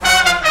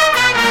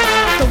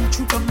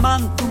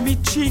want to meet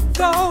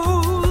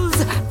chicos?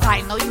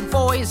 I know you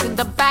boys in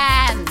the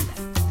band.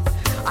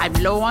 I'm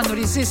low on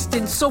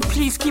resistance, so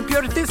please keep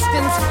your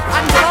distance.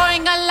 I'm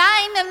drawing a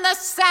line in the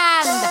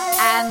sand.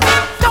 And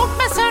don't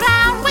mess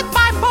around with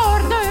my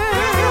border,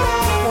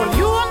 for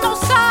you know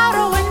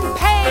sorrow and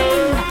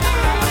pain.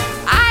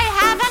 I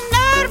have a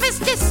nervous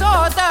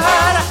disorder,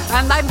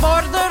 and I'm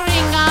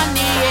bordering on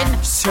the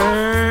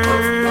insane.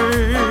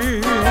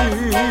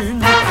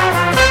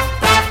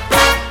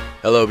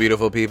 Hello,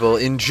 beautiful people.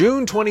 In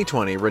June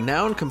 2020,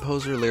 renowned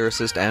composer,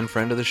 lyricist, and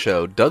friend of the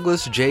show,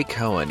 Douglas J.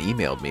 Cohen,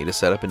 emailed me to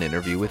set up an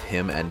interview with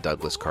him and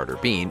Douglas Carter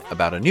Beane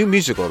about a new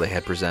musical they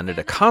had presented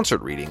a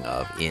concert reading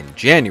of in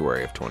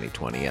January of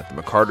 2020 at the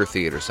McCarter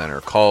Theater Center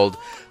called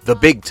The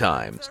Big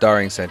Time,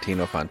 starring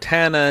Santino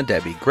Fontana,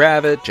 Debbie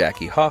Gravitt,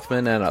 Jackie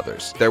Hoffman, and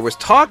others. There was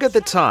talk at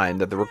the time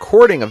that the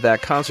recording of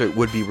that concert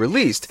would be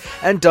released,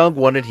 and Doug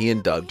wanted he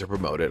and Doug to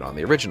promote it on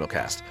the original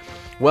cast.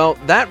 Well,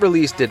 that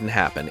release didn't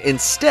happen.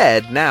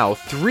 Instead, now,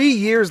 3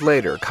 years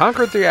later,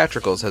 Concord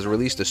Theatricals has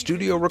released a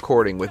studio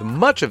recording with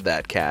much of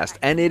that cast,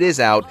 and it is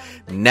out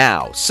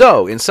now.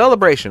 So, in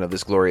celebration of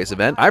this glorious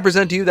event, I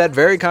present to you that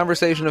very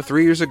conversation of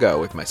 3 years ago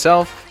with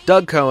myself,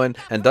 Doug Cohen,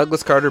 and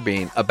Douglas Carter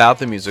Beane about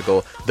the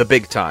musical The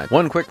Big Time.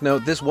 One quick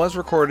note, this was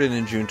recorded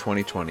in June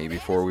 2020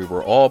 before we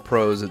were all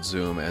pros at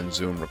Zoom and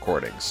Zoom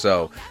recordings.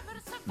 So,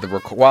 the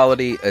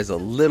quality is a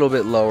little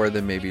bit lower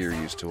than maybe you're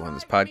used to on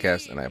this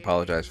podcast, and I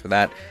apologize for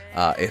that.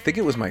 I think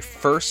it was my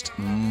first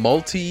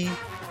multi-guest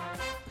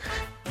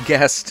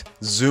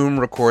Zoom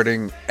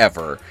recording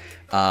ever.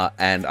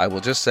 And I will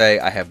just say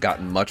I have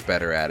gotten much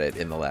better at it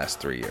in the last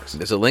 3 years.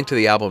 There's a link to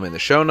the album in the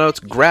show notes.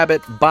 Grab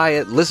it, buy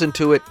it, listen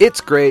to it. It's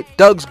great.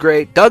 Doug's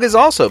great. Doug is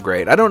also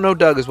great. I don't know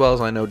Doug as well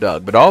as I know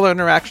Doug, but all our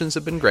interactions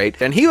have been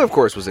great. And he, of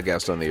course, was a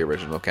guest on the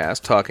original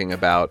cast talking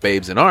about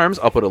Babes in Arms.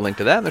 I'll put a link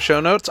to that in the show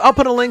notes. I'll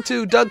put a link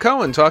to Doug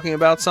Cohen talking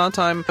about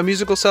Sondheim, a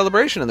musical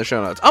celebration in the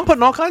show notes. I'm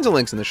putting all kinds of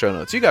links in the show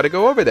notes. You got to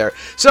go over there.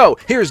 So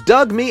here's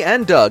Doug, me,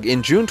 and Doug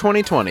in June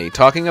 2020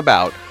 talking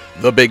about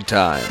The Big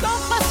Time.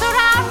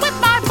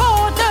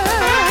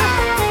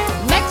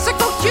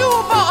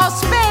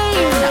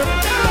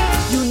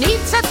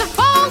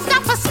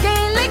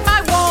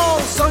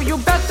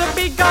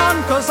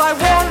 Cause I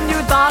warn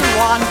you, Don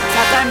Juan,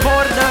 that I'm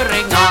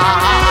bordering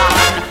on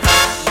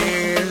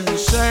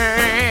insane.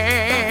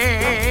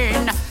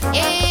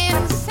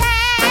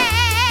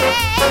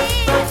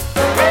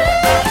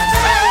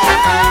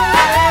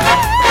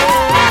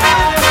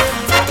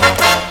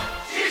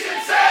 She's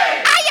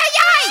insane! Ay, ay,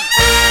 ay!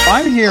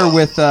 I'm here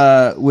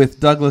with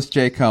Douglas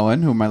J.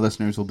 Cohen, who my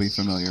listeners will be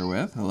familiar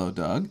with. Hello,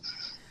 Doug.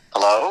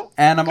 Hello.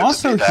 And I'm good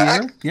also to be here.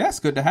 Back. Yes,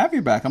 good to have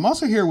you back. I'm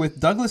also here with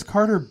Douglas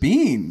Carter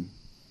Beane.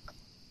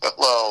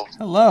 Hello.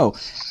 Hello.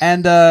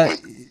 And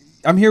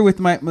I'm here with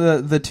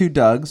the two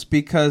Dougs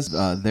because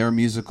their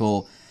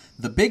musical,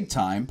 The Big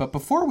Time. But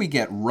before we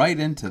get right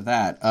into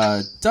that,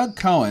 Doug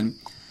Cohen,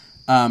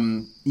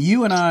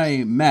 you and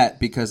I met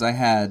because I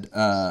had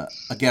a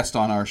guest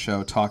on our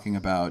show talking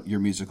about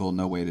your musical,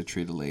 No Way to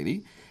Treat a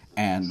Lady.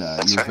 And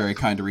you were very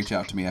kind to reach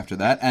out to me after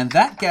that. And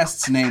that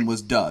guest's name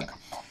was Doug.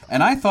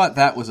 And I thought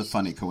that was a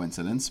funny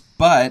coincidence,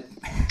 but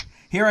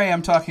here I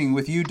am talking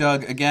with you,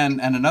 Doug,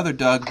 again, and another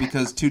Doug,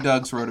 because two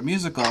Dougs wrote a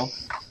musical.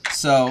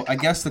 So I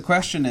guess the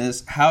question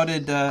is, how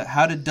did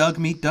Doug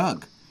meet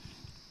Doug?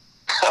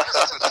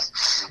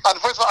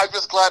 First of all, I'm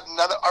just glad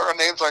none of our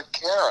names aren't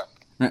Karen.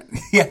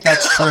 Yeah,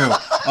 that's true.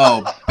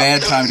 Oh,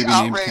 bad time to be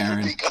named Outrage Karen.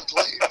 would be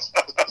complete.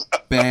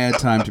 Bad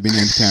time to be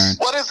named Karen.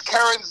 What is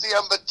Karen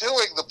Ziemba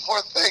doing? The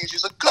poor thing.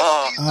 She's a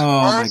good piece of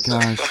my person.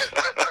 gosh.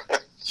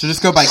 Should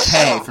just go by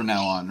K from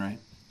now on, right?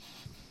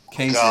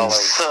 KZ.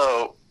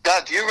 So,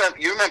 God, do you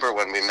remember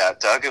when we met,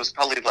 Doug? It was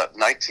probably,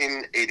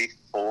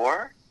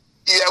 1984?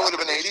 Yeah, it would have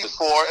been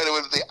 84, and it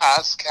was the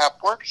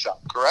ASCAP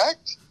workshop,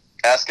 correct?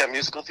 ASCAP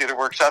Musical Theater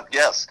Workshop,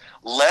 yes.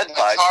 Led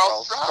by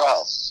Charles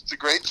Strauss. It's a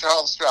great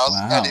Charles Strauss.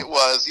 Wow. And it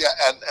was,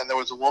 and there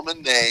was a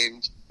woman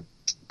named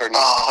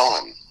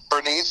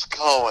Bernice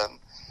Cohen.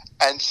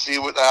 And she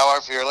was now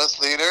our fearless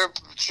leader,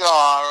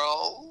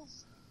 Charles.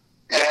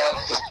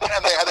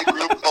 And they had a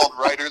group called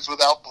Writers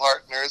Without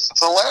Partners. It's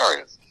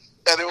hilarious.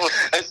 And it was...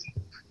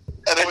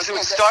 And she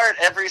would start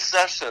every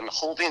session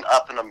holding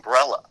up an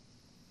umbrella,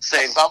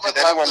 saying, "Did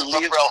anyone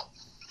leave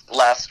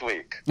last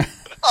week?"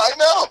 I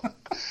know, and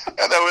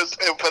it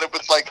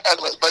was like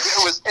endless. But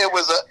it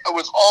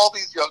was all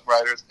these young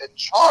writers, and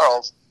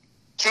Charles,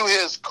 to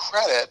his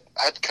credit,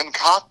 had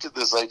concocted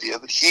this idea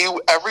that he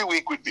every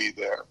week would be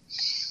there,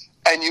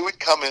 and you would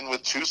come in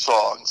with 2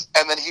 songs,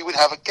 and then he would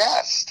have a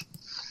guest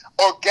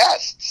or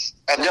guests,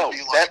 and no,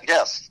 that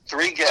guest,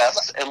 3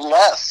 guests,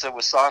 unless it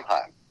was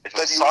Sondheim.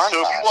 So if you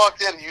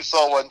walked in and you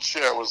saw one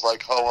chair, it was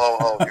like, ho, ho,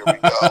 ho, here we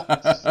go.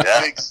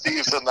 Big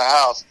Steve's in the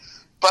house.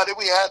 But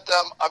we had,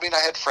 I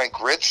had Frank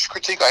Rich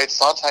critique. I had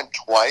Sondheim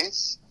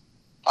twice.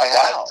 I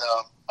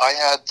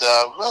had,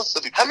 who else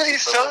did he critique? How many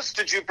shows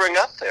did you bring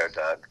up there,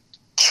 Doug?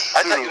 2.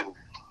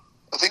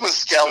 I think it was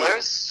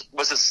Skellers.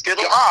 Was it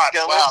Skittles? God,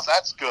 wow,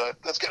 that's good.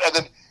 That's good. And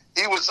then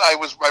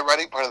My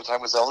writing partner at the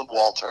time was Ellen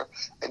Walter,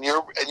 and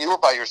you were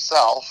by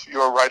yourself. You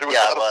were a writer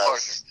without a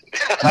partner.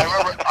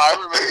 I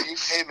remember you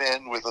came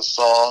in with a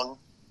song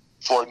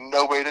for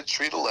No Way to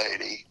Treat a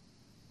Lady,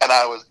 and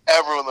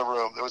everyone in the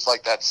room. There was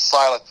like that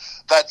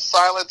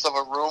silence of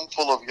a room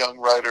full of young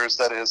writers.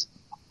 That is,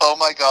 oh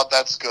my God,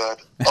 that's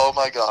good. Oh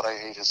my God, I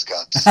hate his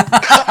guts. And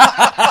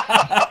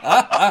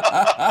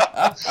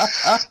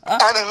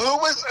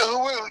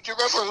do you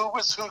remember who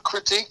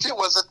critiqued it?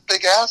 Was it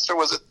Big Ass or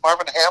was it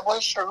Marvin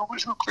Hamlish or who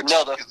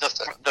critiqued it?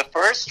 The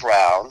first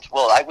round.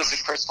 Well,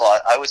 first of all,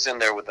 I was in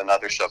there with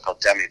another show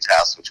called Demi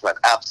Task, which went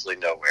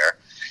absolutely nowhere,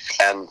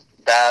 and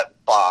that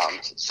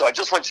bombed. So I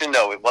just want you to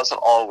know it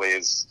wasn't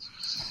always,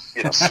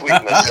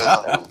 sweetness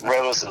and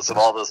roses and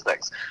all those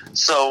things.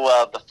 So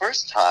the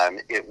first time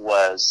it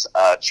was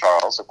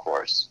Charles, of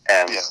course,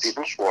 and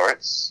Stephen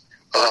Schwartz,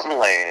 Burton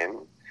Lane,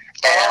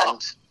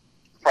 and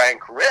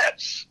Frank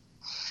Rich.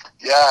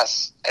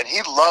 Yes, and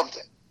he loved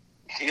it.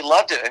 He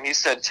loved it, and he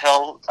said,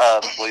 tell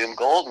William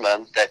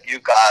Goldman that you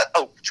got...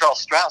 Oh,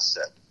 Charles Strauss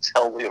said,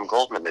 tell William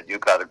Goldman that you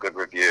got a good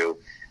review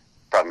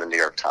from the New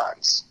York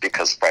Times,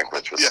 because Frank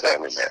Rich was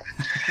standing there.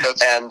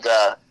 And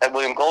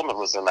William Goldman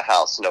was in the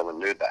house. No one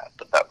knew that,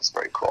 but that was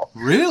very cool.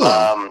 Really?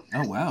 Oh,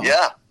 wow.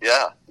 Yeah.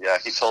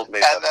 He told me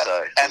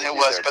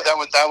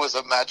that was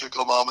a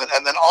magical moment.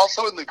 And then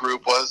also in the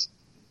group was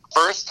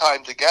first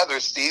time together,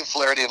 Steve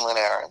Flaherty and Lynn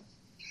Aaron.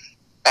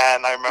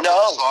 And I remember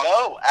the song.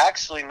 No,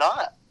 actually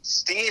not.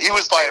 Steve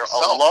was by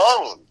himself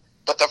alone.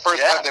 But the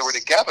first time they were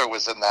together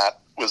was in that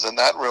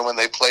room, and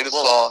they played a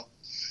song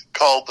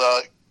called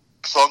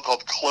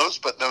Close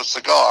But No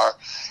Cigar,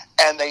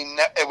 and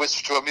it was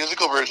to a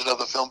musical version of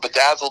the film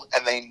Bedazzled,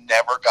 and they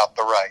never got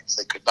the rights.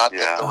 They could not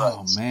get the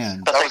rights. Oh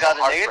man! But they got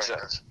an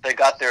agent. They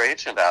got their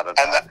agent out of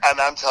that. And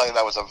I'm telling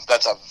you,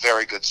 that's a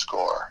very good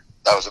score.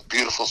 That was a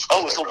beautiful score.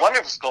 Oh, it was a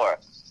wonderful score.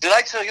 Did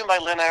I tell you my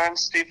Lynn Aaron,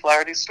 Steve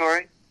Flaherty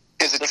story?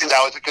 Is it going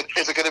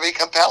to be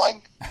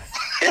compelling?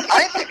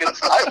 I think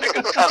it's kind of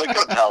compelling.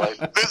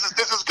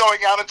 This is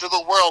going out into the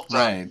world, though.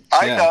 Right?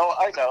 I know.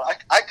 I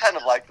kind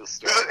of like this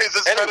story. Is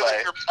this better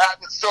than your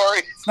patent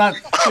story?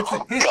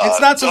 It's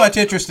not so much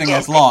interesting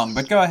as long,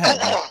 but go ahead.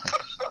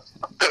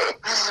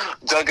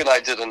 Doug and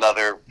I did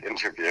another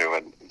interview,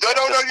 and no, you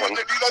don't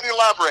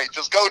elaborate.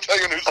 Just go tell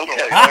your new story.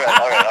 Okay,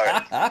 all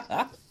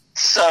right.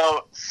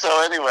 So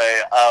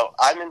anyway,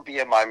 I'm in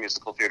BMI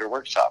Musical Theater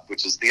Workshop,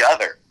 which is the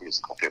other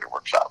musical theater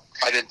workshop.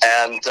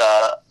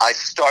 I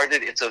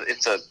started. It's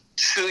a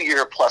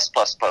 2-year plus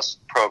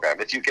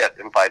program if you get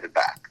invited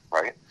back,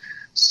 right?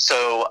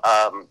 So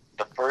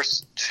the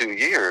first 2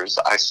 years,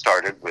 I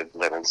started with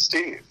Lynn and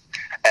Steve,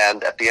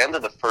 and at the end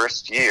of the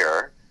first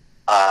year,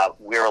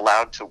 we're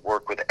allowed to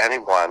work with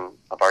anyone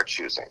of our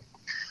choosing.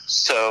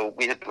 So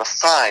we had been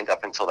assigned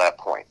up until that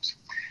point,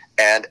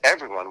 and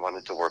everyone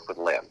wanted to work with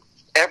Lynn.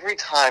 Every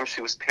time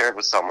she was paired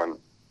with someone,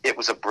 it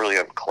was a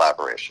brilliant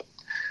collaboration.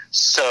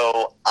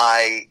 So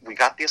we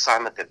got the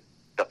assignment that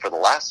for the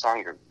last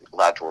song, you're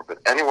allowed to work with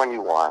anyone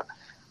you want.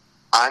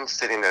 I'm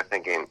sitting there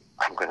thinking,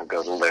 I'm going to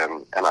go to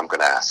Lynn and I'm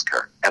going to ask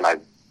her. And as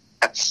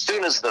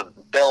soon as the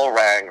bell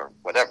rang or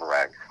whatever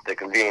rang, they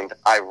convened,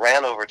 I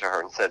ran over to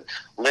her and said,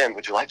 Lynn,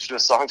 would you like to do a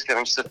song together?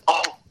 And she said,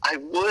 oh, I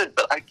would,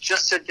 but I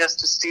just said yes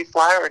to Steve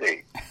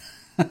Flaherty.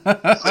 There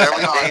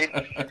we are.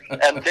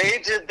 And they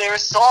did their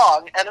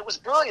song, and it was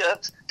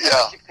brilliant. Yeah.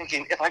 I keep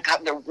thinking, if I'd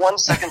gotten there 1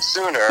 second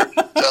sooner,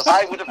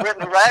 I would have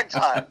written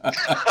Ragtime.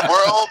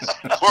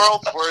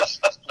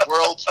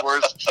 World's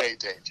worst J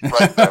date,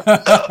 right there.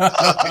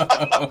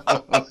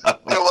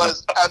 It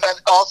was, and then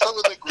also in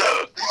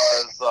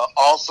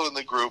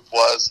the group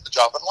was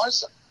Jonathan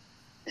Larson.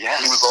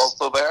 Yes, he was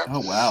also there. Oh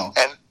wow!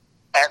 And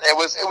it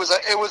was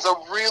a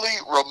really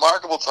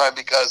remarkable time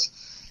because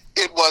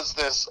it was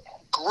this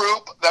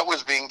group that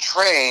was being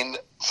trained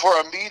for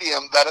a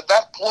medium that at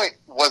that point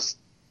was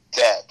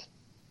dead.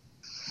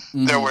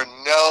 Mm-hmm. There were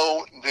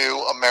no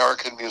new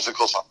American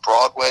musicals on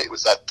Broadway. It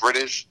was that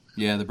British...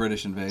 Yeah, the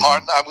British invasion.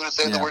 I'm going to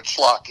say the word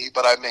schlocky,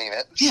 but I mean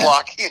it. Yeah.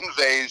 Schlocky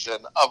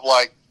invasion of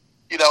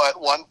at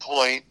one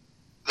point,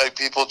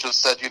 people just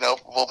said,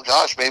 well,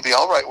 gosh, maybe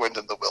I'll write Wind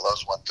in the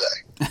Willows one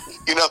day.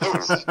 There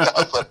was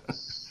nothing.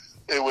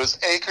 It was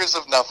acres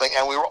of nothing,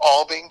 and we were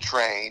all being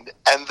trained.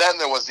 And then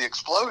there was the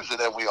explosion,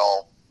 and we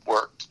all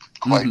worked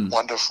quite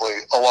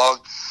wonderfully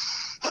along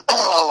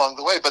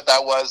the way. But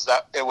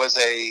it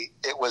was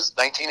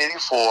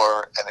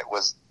 1984, and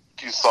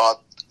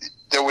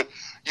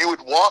you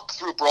would walk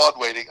through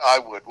Broadway. I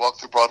would walk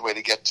through Broadway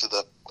to get to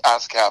the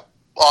ASCAP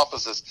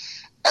offices,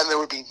 and there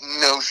would be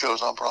no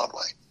shows on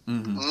Broadway,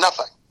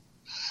 nothing.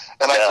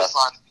 And I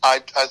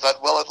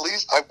thought, well, at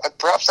least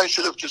perhaps I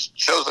should have just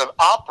chosen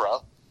opera.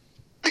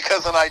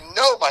 Because then I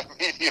know my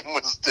medium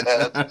was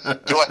dead.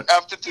 Do I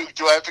have to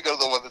go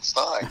to the one that's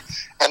dying?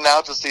 And now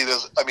to see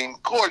this,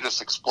 gorgeous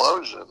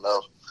explosion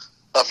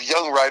of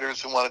young writers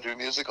who want to do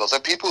musicals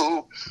and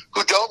people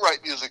who don't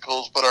write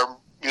musicals but are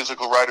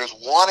musical writers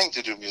wanting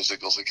to do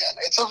musicals again.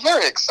 It's a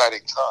very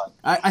exciting time.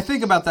 I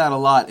think about that a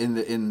lot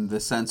in the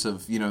sense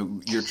of,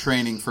 you're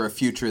training for a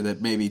future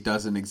that maybe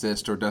doesn't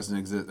exist or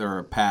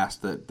a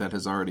past that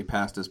has already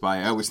passed us by.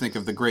 I always think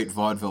of the great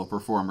vaudeville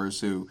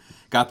performers who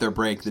got their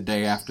break the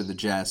day after the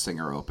Jazz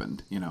Singer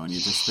opened, and you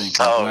just think,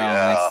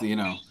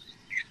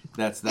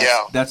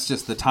 that's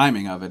just the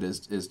timing of it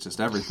is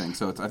just everything.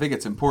 So I think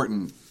it's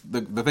important.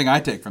 The thing I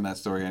take from that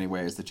story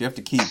anyway is that you have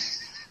to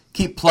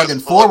keep plugging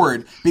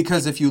forward,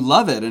 because if you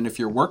love it and if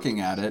you're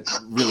working at it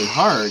really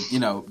hard,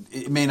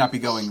 it may not be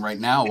going right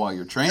now while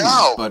you're training,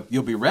 but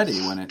you'll be ready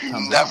when it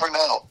comes. You never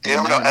know.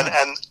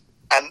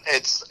 And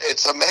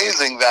it's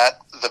amazing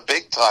that The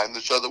Big Time,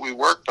 the show that we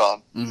worked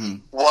on,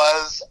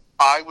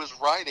 I was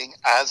writing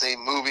as a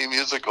movie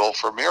musical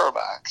for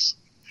Miramax,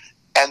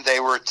 and they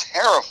were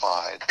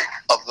terrified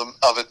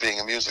of it being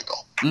a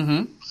musical.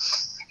 Mm-hmm.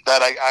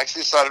 That I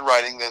actually started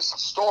writing this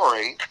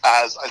story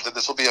as I said,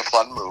 this will be a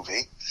fun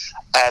movie,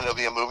 and it'll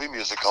be a movie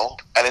musical,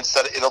 and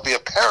instead it'll be a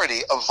parody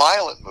of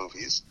violent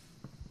movies.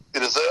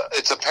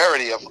 It's a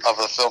parody of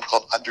a film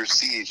called Under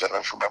Siege. I don't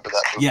know if you remember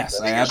that movie. Yes,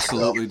 I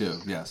absolutely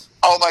do. Yes.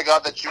 Oh my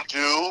God, that you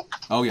do!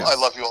 Oh yes. I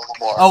love you all the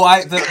more.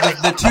 Oh,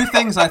 the two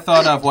things I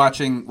thought of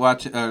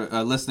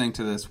listening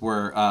to this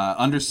were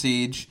Under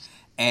Siege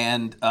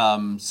and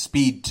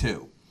Speed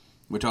 2.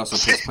 Which also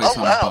takes place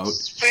on a boat.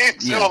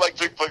 Speed 2,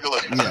 Electric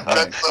Boogaloo. Yeah,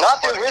 right.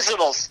 Not the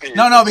original Speed.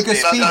 No, because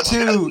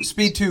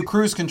Speed 2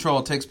 Cruise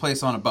Control takes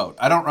place on a boat.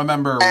 I don't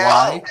remember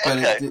why, but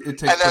it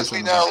takes place on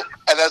a boat.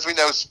 And as we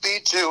know,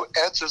 Speed 2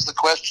 answers the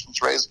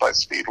questions raised by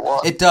Speed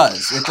 1. It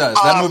does.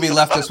 That movie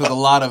left us with a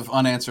lot of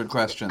unanswered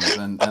questions,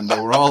 and they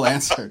were all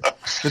answered.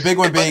 The big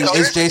one being,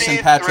 is Jason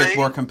Patrick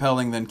more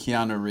compelling than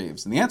Keanu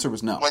Reeves? And the answer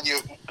was no. When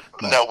you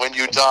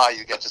die,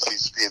 you get to see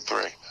Speed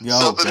 3.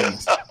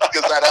 Goodness.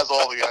 Because that has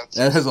all the answers.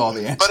 That has all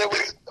the answers.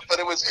 But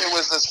it was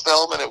this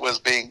film, and it was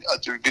being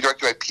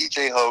directed by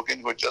P.J. Hogan,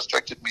 who had just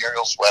directed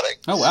Muriel's Wedding.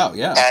 Oh wow,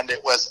 yeah. And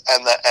it was,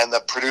 and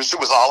the producer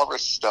was Oliver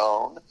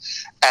Stone,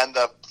 and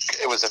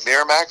it was at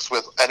Miramax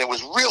and it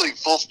was really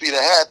full speed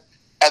ahead.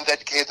 And then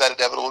came that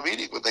inevitable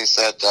meeting when they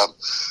said,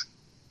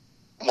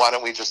 "Why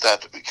don't we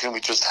can we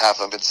just have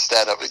them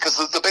instead of?" Because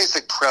the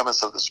basic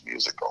premise of this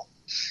musical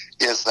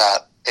is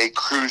that a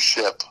cruise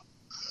ship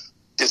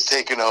is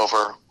taken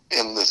over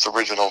in this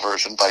original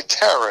version by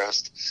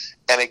terrorists,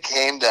 and it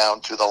came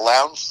down to the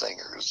lounge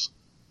singers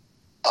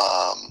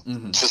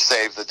to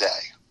save the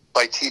day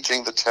by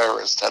teaching the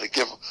terrorists how to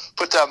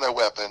put down their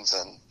weapons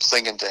and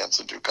sing and dance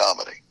and do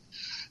comedy.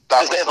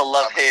 Because they have a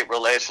love-hate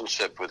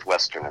relationship with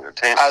Western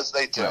entertainment. As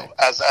they do, right.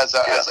 as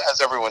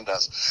everyone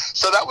does.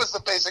 So that was the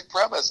basic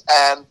premise,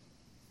 and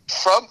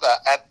from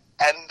that,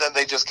 and then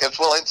they just kept,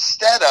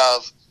 instead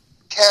of,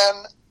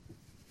 can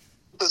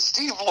the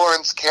Steve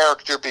Lawrence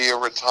character be a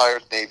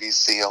retired Navy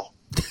SEAL?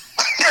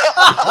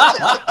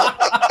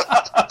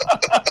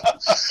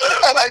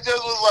 And I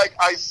just was like,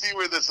 I see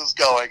where this is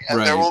going,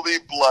 and there will be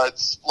blood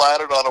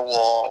splattered on a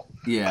wall.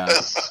 Yeah.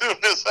 As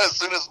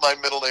soon as my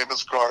middle name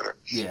is Carter.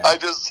 Yeah.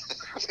 And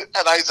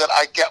I said,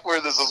 I get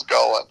where this is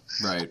going.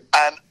 Right.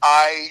 And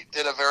I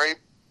did a very,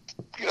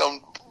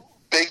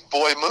 big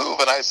boy move,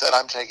 and I said,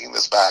 I'm taking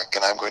this back,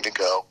 and I'm going to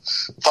go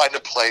find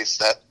a place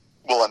that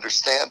will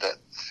understand it.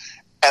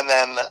 And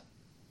then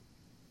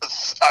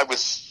I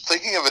was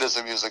thinking of it as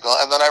a musical,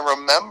 and then I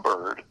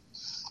remembered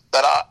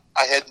that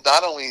I had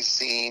not only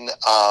seen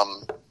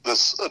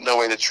this No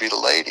Way to Treat a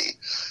Lady,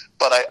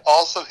 but I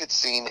also had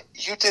seen,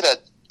 you did a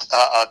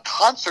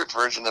concert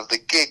version of The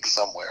Gig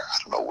somewhere. I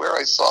don't know where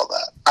I saw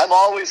that. I'm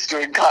always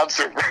doing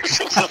concert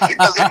versions of The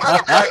Gig.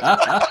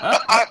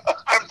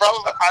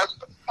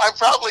 I'm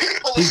probably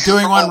he's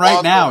doing one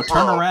right now.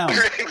 Turn around.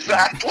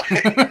 Exactly.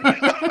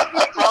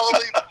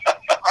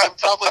 I'm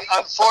probably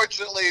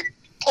unfortunately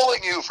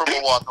pulling you from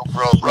a Wandle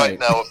Grove right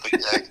now of The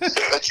Gig.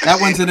 That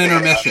one's an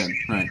intermission,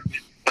 right?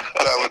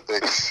 That would be.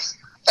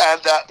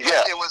 And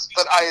it was,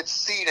 but I had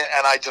seen it,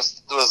 and I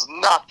just was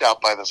knocked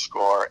out by the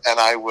score, and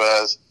I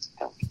was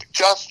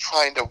just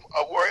trying to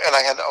work. And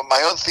I had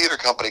my own theater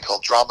company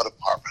called Drama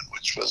Department,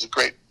 which was a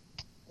great,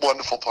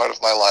 wonderful part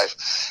of my life.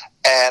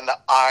 And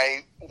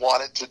I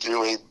wanted to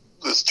turn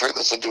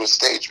this into a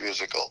stage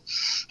musical.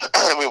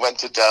 And we went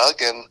to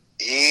Doug, and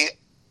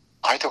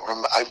I don't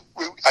remember.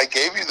 I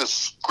gave you the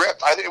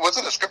script. It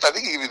wasn't a script. I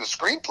think he gave you the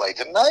screenplay,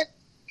 didn't I?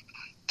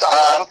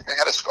 I don't think I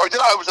had a script. I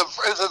thought it was a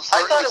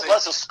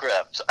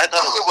script. I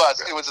thought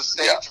it was a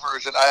stage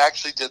version. I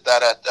actually did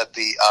that at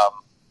the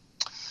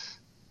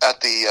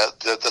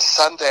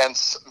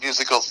Sundance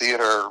Musical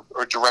Theater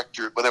or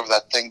Director, whatever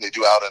that thing they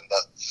do out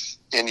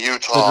in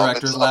Utah. The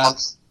Director's Lab.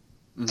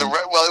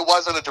 It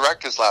wasn't a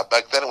Director's Lab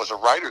back then. It was a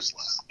Writer's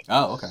Lab.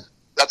 Oh, okay.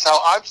 That's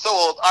how I'm so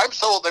old. I'm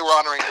so old they were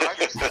honoring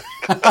writers.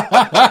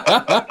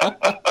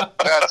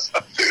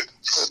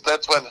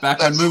 That's when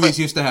movies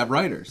used to have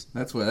writers.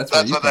 That's where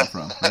you come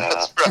from.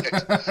 That's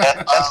right.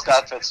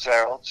 Scott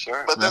Fitzgerald,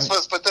 sure. But this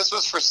was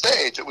for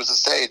stage. It was a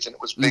stage, and it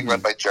was being run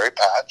by Jerry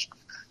Patch,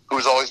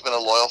 who's always been a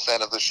loyal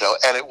fan of the show.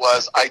 And it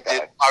was I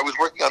was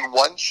working on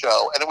one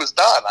show, and it was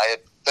done. I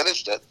had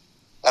finished it,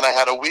 and I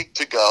had a week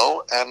to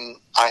go, and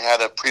I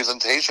had a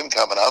presentation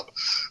coming up.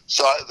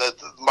 So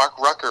Mark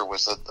Rucker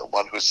was the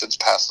one who has since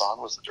passed on,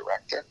 was the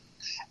director.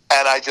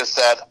 And I just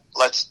said,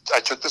 I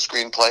took the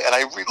screenplay, and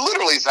I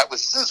literally sat with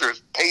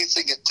scissors,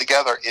 pacing it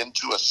together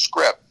into a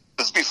script.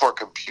 This is before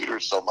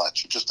computers so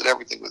much. You just did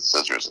everything with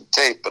scissors and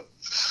tape, and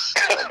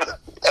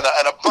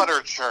a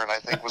butter churn, I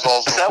think, was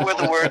also. Is that where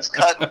the words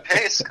cut and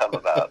paste come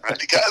about? Right?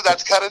 Because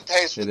that's cut and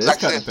paste. It is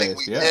cut and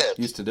paste,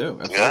 Used to do.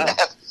 Absolutely. Yeah.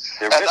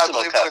 The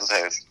original cut and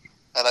paste.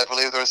 And I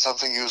believe there was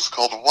something used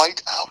called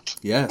whiteout,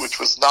 yes, which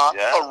was not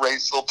a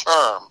racial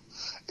term.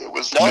 It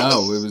was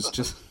no, it was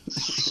just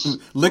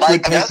liquid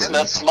like paper.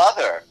 Smith's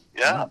mother.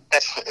 Yeah,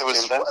 it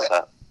was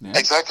that. Yeah.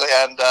 Exactly,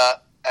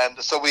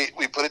 and so we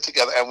put it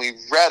together and we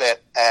read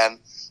it, and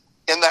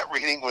in that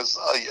reading was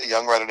a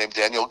young writer named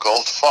Daniel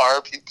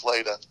Goldfarb. He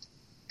played a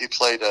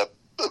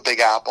Big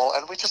Apple,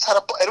 and we just had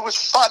and it was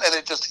fun, and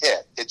it just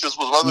hit. It just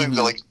was one of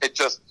those like it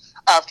just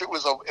after it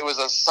was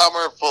a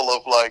summer full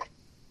of like,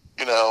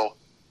 you know,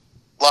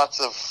 lots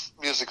of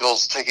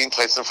musicals taking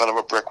place in front of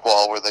a brick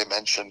wall where they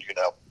mentioned, you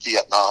know,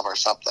 Vietnam or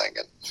something,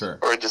 and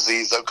or a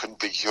disease that couldn't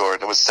be cured.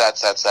 And it was sad,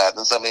 and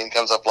then something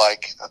comes up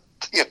like,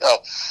 you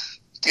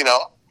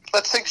know,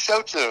 let's sing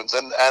show tunes,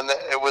 and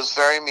it was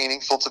very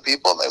meaningful to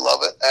people, and they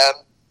love it. And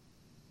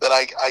then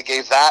I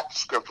gave that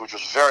script, which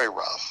was very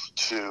rough,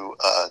 to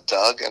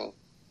Doug, and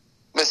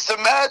Mr.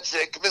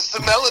 Magic,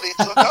 Mr. Melody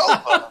took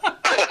over.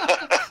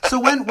 So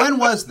when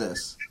was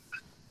this?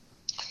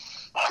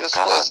 This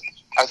was,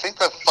 I think,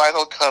 the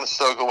final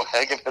Conestoga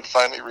wagon had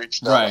finally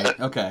reached out. Right.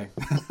 Okay.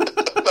 No,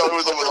 it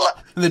was a little.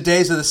 In the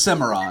days of the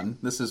Cimarron.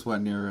 This is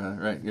when you're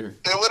right. It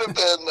would have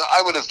been.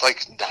 I would have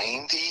like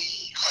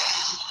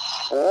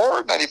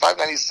 94, 95,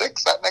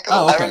 96. That neck of the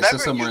okay. I remember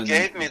So you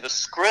gave me the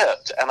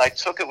script, and I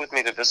took it with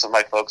me to visit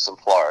my folks in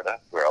Florida.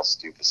 Where else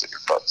do you visit your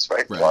folks,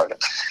 right? Florida.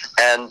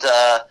 And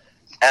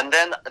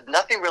then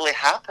nothing really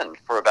happened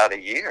for about a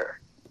year.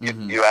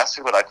 You asked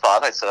me what I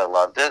thought. I said I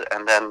loved it,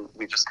 and then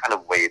we just kind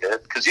of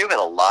waited because you had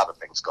a lot of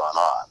things going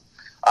on.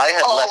 I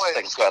had less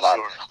things going on.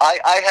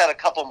 I had a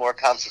couple more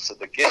concerts at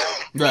the gig.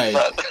 Right.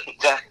 But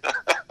then,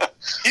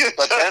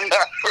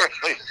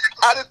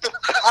 hadn't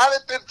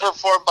been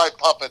performed by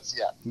puppets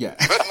yet. Yeah.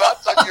 But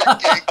not on your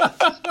gig.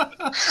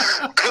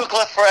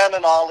 Kukla, Fran,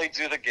 and Ollie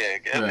do the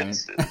gig. Right.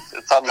 It's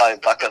on my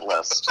bucket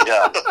list.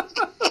 Yeah.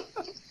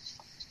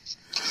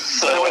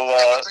 So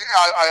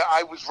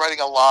I was writing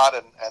a lot,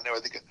 and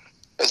everything.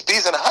 As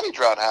Bees and Honey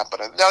Drown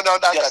happened. No,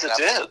 not yes, that.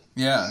 Yes, it did.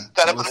 Yeah.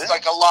 That it was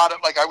like a lot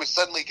of, like, I was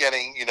suddenly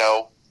getting, you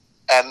know,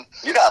 and...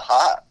 You got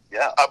hot,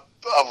 yeah.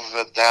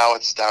 Now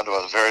it's down to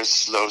a very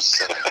slow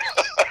simmer.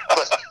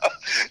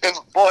 It's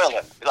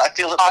boiling. I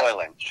feel it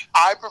boiling.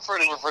 I prefer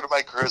to refer to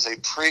my career as a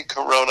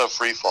pre-corona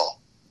freefall.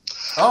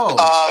 Oh,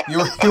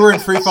 you were in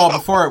free fall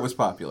before it was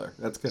popular.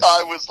 That's good.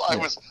 I was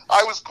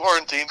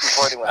quarantined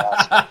before anyone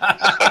asked me.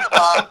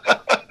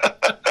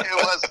 It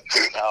was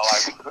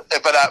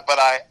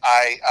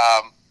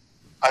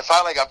I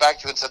finally got back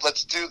to it and said,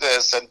 let's do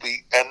this, and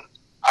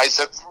I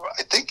said,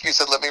 I think you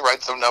said, let me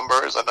write some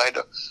numbers, and I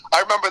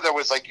remember there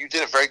was like, you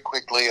did it very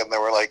quickly, and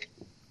there were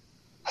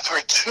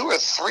 2 or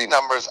 3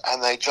 numbers,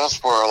 and they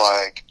just were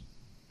like,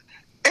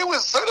 it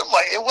was sort of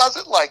like, it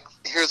wasn't like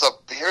here's a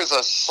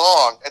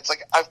song. It's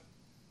like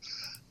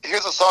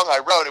here's a song I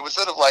wrote. It was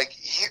sort of like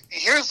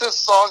here's this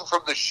song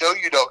from the show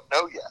you don't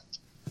know yet.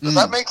 Does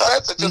that make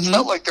sense? It just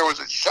felt like there was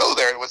a show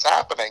there. It was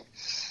happening,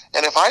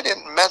 and if I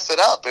didn't mess it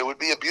up, it would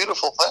be a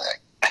beautiful thing.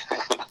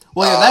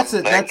 Well, yeah, that's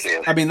it.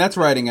 That's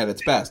writing at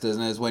its best,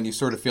 isn't it? Is when you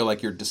sort of feel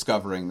like you're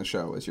discovering the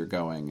show as you're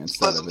going.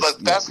 Instead of the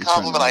best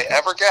compliment I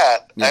ever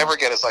get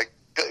is like,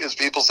 is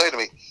people say to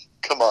me,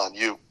 "Come on,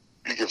 you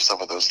give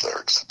some of those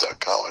lyrics to Doug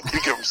Cohen.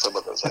 You give him some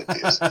of those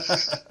ideas."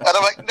 And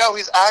I'm like, no,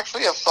 he's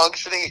actually a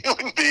functioning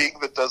human being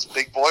that does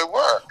big boy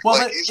work.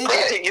 Well, he's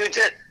great.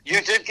 You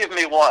did give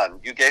me one.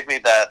 You gave me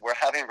that. We're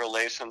having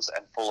relations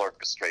and full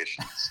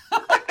orchestrations.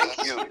 I think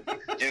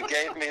you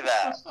gave me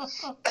that.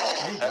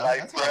 And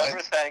I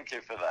forever thank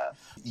you for that.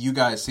 You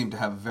guys seem to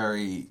have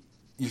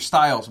your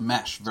styles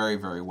mesh very,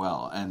 very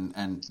well. And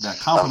that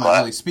compliment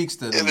really speaks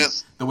to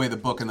the way the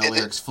book and the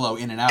lyrics flow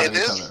in and out of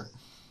each other.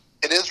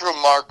 It is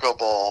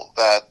remarkable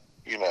that,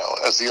 you know,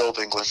 as the old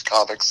English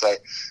comics say,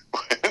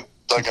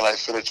 Doug and I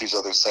finish each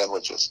other's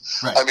sandwiches.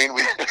 Right. I mean,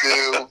 we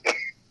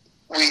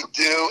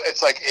do.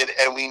 It's like,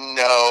 and we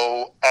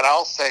know, and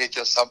I'll say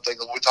just something,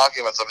 we're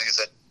talking about something, he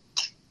said,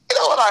 you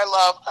know what I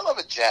love? I love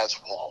a jazz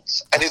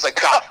waltz. And he's like,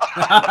 got it.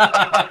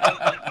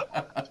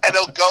 And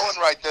he'll go and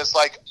write this,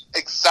 like,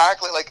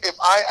 exactly, like, if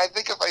I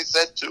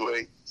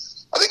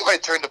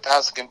turned to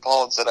Pasek and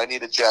Paul and said, I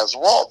need a jazz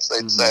waltz,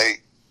 they'd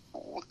say,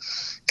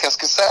 qu'est-ce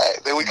que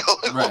c'est? They would go,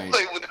 right.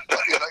 They would,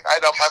 like, I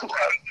know my plan.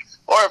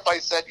 Or if I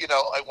said, you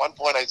know, at one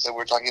point I said,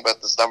 we're talking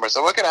about this number.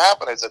 So what can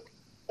happen? I said,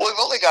 well, we've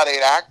only got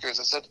 8 actors.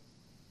 I said,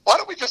 why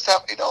don't we just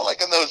have, you know,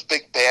 like in those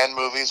big band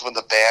movies when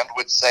the band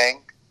would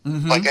sing,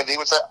 like, and he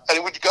would say, and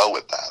he would go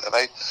with that.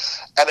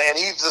 And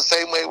he's the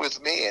same way with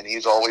me. And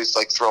he's always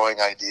like throwing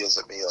ideas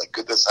at me, like,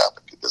 could this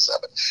happen? Could this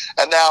happen?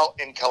 And now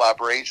in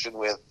collaboration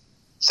with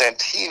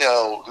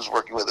Santino, who's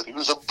working with it,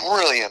 who's a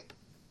brilliant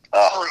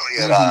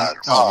mind.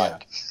 Yeah.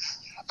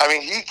 I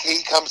mean,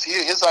 he comes.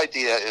 His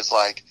idea is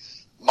like,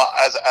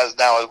 as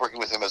now I was working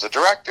with him as a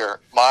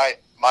director. My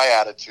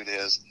attitude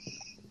is,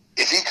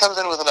 if he comes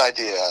in with an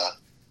idea,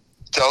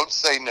 don't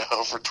say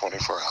no for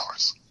 24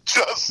 hours.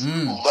 Just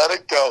let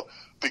it go,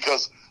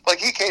 because like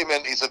he came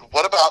in, he said,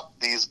 "What about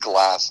these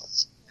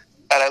glasses?"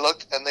 And I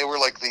looked, and they were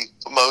like the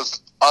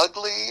most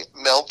ugly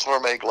Mel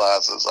Torme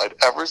glasses I'd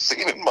ever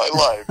seen in my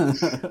life.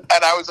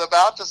 And I was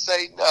about to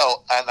say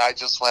no, and I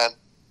just went,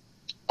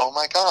 "Oh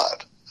my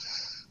God,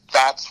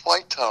 that's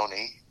why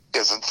Tony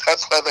isn't.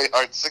 That's why they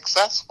aren't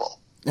successful."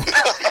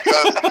 Because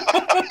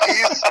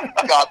he's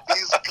got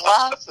these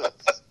glasses,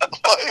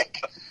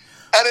 like,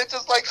 and it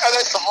just like, and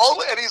it's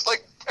whole, and he's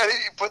like,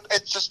 but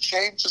it just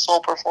changed his whole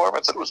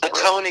performance. It was but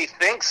great. Tony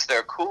thinks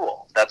they're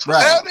cool. That's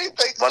what's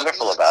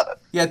wonderful about it.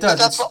 Yeah, it does.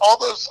 That's all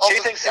those. He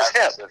thinks he's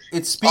hip.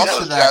 It speaks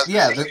to that.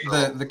 Yeah,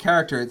 jazz the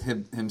character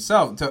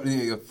himself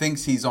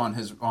thinks he's on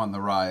the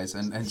rise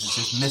and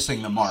just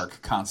missing the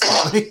mark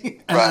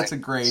constantly, and that's a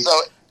great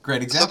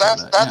example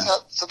of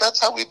that. So that's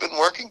how we've been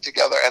working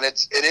together, and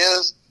it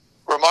is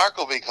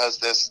remarkable because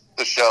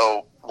the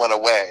show went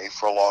away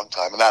for a long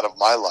time and out of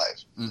my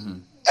life. Mm-hmm.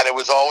 And it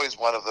was always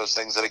one of those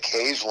things that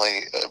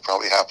occasionally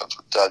probably happens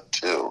with Doug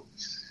too,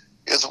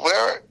 is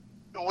where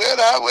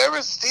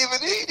is Stephen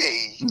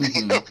Eady?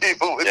 Mm-hmm.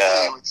 People would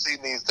see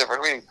these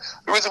different readings.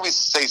 The reason we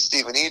say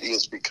Stephen Eady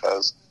is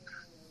because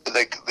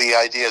the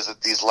idea is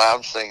that these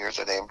lounge singers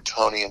are named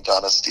Tony and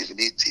Donna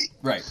Steveniti.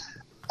 Right.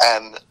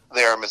 And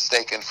they are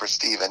mistaken for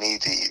Stephen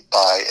Eady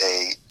by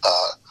a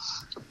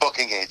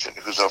booking agent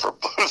who's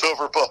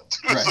overbooked,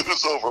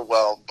 who's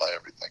overwhelmed by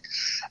everything.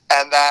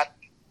 And that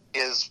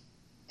is...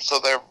 So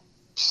they're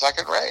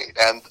second rate,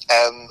 and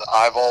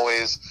I've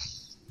always,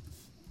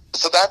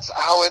 so that's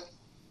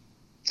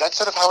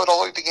sort of how it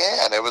always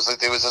began. It was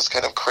this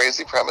kind of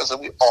crazy premise, and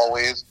we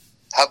always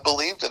have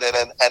believed in it,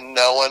 and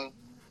no one,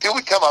 people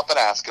would come up and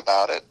ask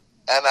about it,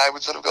 and I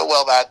would sort of go,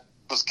 well, that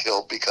was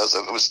killed because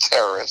it was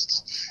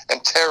terrorists,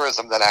 and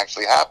terrorism then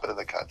actually happened in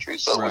the country,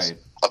 so it was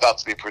about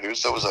to be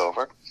produced, so it was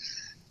over.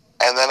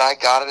 And then I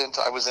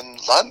was in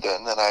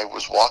London, and I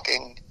was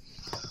walking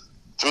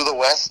through the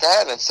West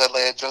End, and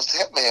suddenly it just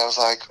hit me. I was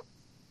like,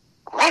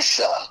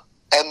 Russia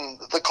and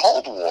the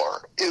Cold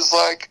War is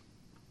like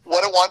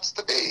what it wants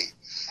to be.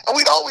 And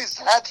we'd always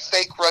had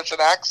fake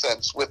Russian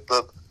accents with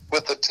the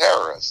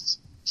terrorists.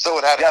 So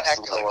it had an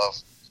echo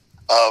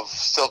of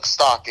silk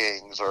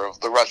stockings, or of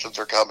the Russians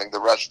are coming,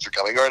 or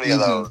any of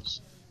those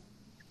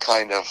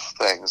kind of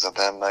things. And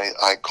then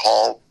I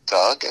called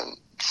Doug, and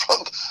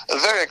from a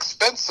very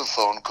expensive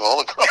phone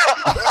call across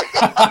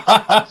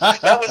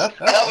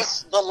that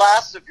was the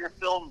last of your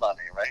film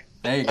money, right?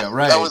 There you go,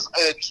 right. That was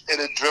it.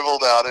 It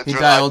dribbled out. He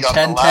dialed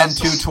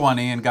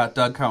 10-10-220 and got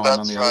Doug Cohen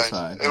on the other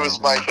side. It was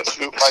my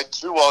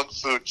 2-on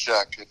food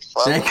check. It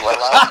finally I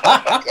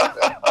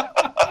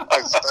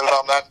spent it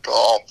on that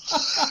call,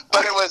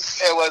 but it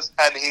was,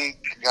 and he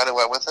kind of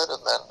went with it,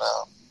 and then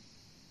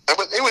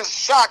it was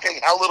shocking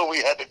how little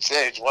we had to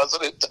change,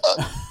 wasn't it,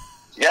 Doug?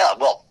 Yeah,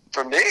 well.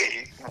 For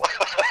me,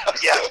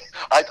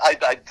 I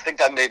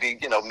think I maybe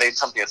made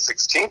something at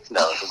 16th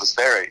note. It was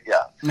very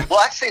Well,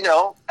 actually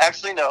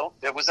no.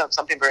 There was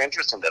something very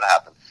interesting that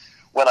happened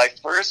when I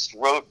first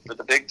wrote for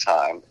the Big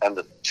Time, and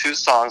the two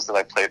songs that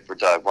I played for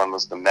Doug. One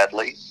was the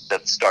medley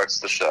that starts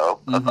the show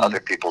of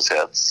other people's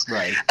hits,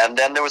 right? And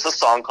then there was a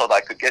song called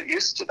 "I Could Get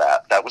Used to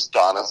That." That was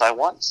Donna's "I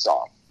Want"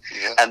 song,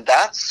 and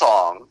that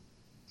song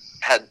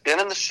had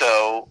been in the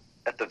show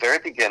at the very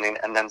beginning,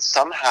 and then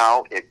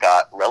somehow it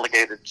got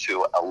relegated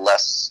to a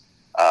less,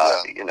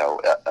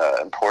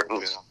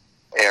 important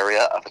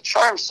area of a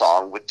charm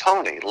song with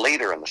Tony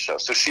later in the show.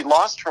 So she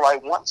lost her "I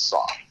Want"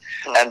 song,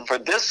 and for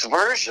this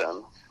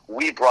version,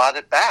 we brought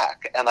it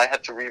back, and I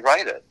had to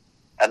rewrite it,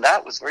 and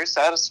that was very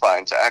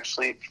satisfying to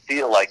actually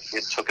feel like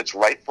it took its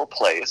rightful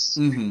place,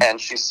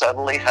 and she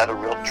suddenly had a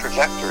real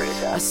trajectory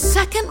again. A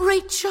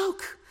second-rate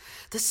joke.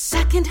 The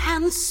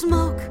second-hand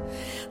smoke,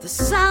 the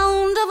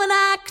sound of an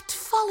act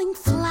falling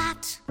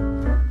flat.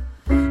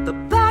 The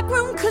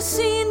backroom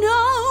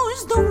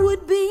casinos, the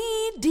would-be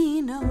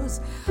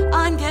dinos.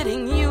 I'm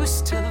getting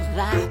used to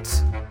that.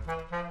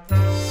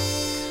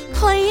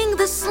 Playing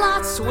the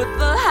slots with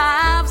the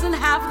haves and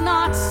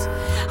have-nots.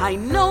 I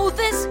know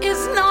this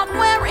is not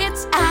where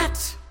it's at.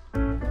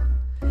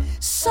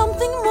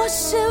 Something more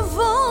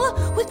civil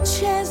with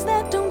chairs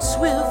that don't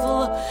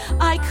swivel.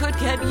 I could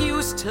get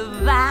used to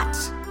that.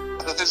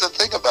 There's a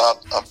thing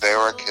about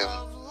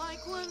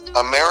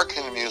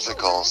American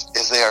musicals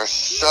is they are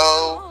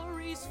so,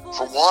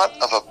 for want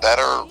of a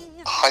better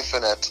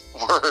hyphenate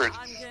word,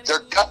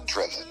 they're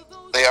gut-driven.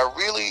 They are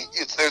really,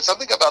 there's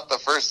something about the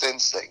first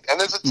instinct. And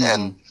there's a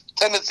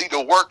tendency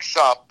to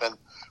workshop and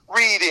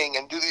reading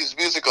and do these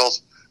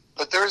musicals,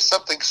 but there is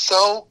something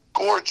so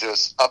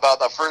gorgeous about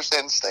the first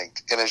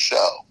instinct in a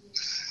show.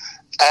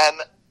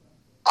 And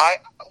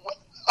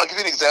I'll give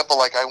you an example.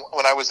 Like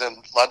when I was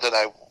in London,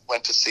 I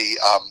went to see,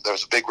 there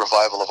was a big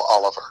revival of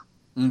Oliver.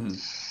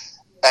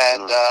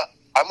 And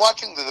I'm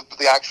watching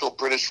the actual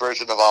British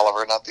version of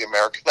Oliver, not the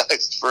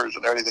Americanized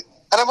version or anything.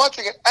 And I'm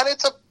watching it, and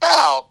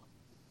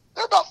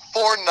there are about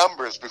 4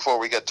 numbers before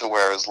we get to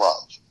Where Is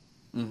Love.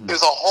 Mm-hmm.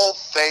 There's a whole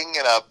thing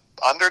in a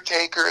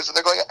Undertakers, and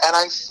they're going, and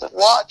I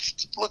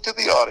looked at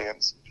the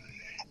audience,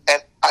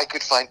 and I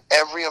could find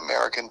every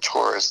American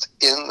tourist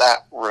in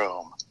that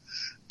room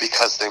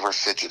because they were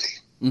fidgety.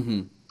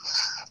 Mm-hmm.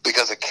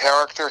 Because a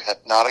character had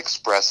not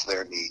expressed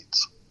their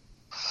needs.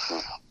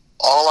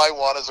 All I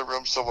want is a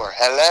room somewhere.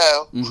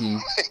 Hello. Mm-hmm.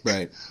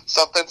 Right.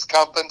 Something's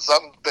coming,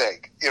 something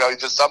big.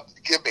 Just something,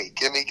 gimme.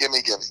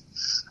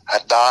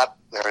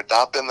 There had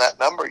not been that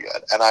number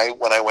yet. And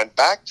when I went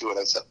back to it,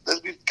 I said,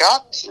 we've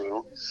got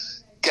to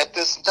get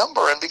this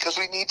number, and because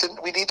we need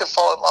to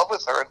fall in love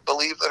with her and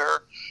believe that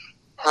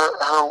her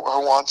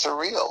wants are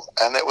real.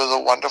 And it was a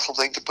wonderful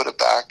thing to put it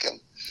back.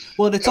 And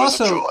well, it's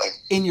also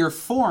in your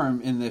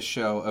form in this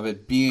show of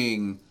it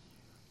being,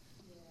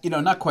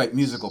 not quite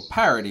musical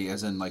parody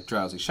as in like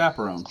Drowsy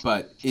Chaperone,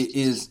 but it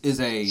is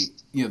a,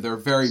 they're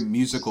very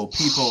musical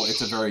people.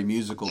 It's a very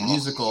musical,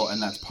 and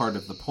that's part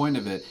of the point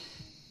of it.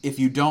 If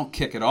you don't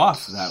kick it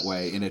off that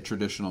way in a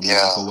traditional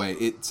musical way,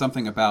 it's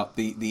something about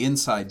the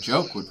inside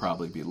joke would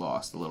probably be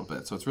lost a little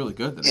bit. So it's really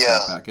good that it's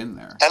got back in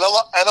there. And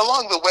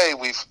along the way,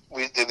 we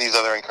in these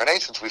other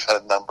incarnations, we've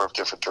had a number of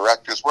different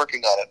directors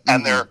working on it,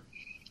 and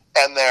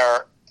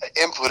their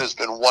input has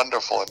been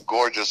wonderful and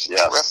gorgeous and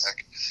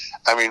terrific.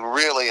 I mean,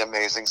 really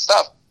amazing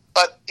stuff.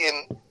 But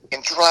in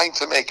trying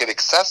to make it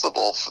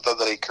accessible that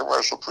a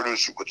commercial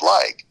producer would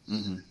like,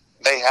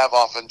 they have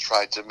often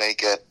tried to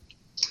make it,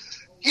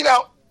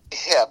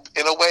 hip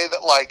in a way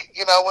that,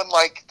 when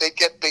they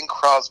get Bing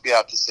Crosby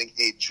out to sing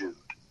 "Hey Jude."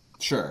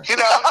 Sure. It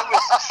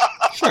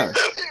was sure.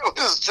 It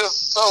was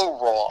just so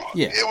wrong.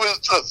 Yeah. It was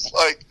just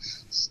like,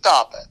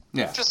 stop it.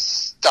 Yeah.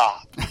 Just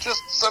stop.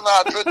 Just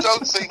Sinatra.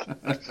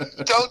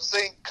 Don't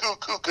sing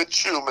 "Cuckoo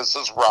Cuckoo,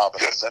 Mrs.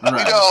 Robinson."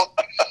 Right. We don't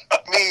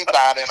need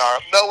that in our.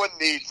 No one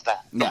needs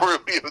that. Yeah.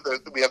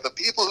 We have the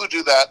people who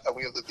do that, and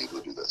we have the people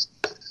who do this.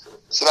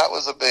 So that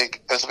was a big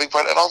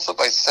part, and also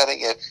by setting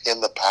it in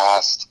the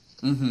past.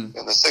 Mm-hmm.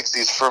 In the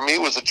 60s, for me,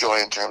 was a joy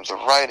in terms of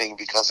writing,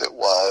 because it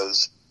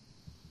was,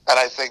 and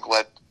I think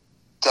what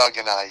Doug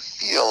and I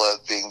feel as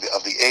being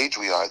of the age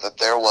we are, that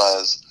there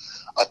was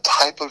a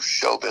type of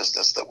show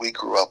business that we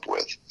grew up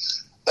with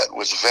that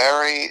was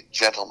very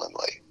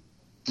gentlemanly,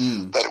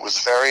 that it was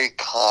very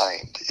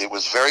kind, it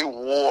was very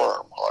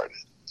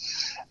warm-hearted,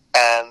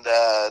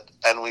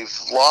 and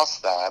we've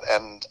lost that,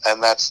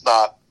 and that's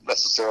not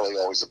necessarily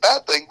always a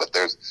bad thing, but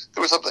there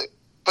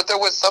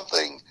was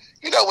something,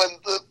 when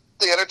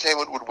the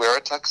entertainment would wear a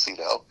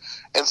tuxedo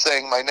and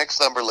saying, "My next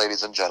number,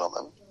 ladies and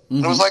gentlemen." Mm-hmm.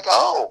 And it was like,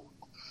 oh,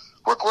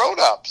 we're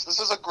grown-ups. This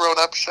is a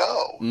grown-up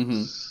show.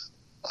 Mm-hmm.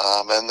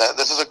 And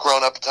this is a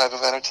grown-up type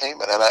of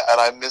entertainment. And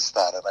I miss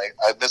that. And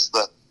I miss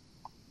the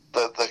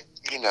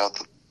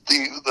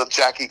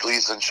Jackie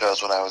Gleason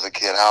shows when I was a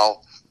kid.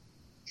 How,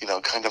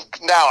 kind of,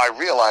 now I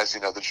realize,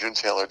 the June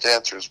Taylor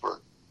dancers were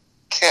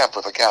camp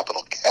with a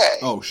capital K.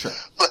 Oh, sure.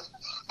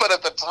 But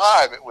at the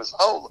time, it was,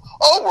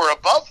 we're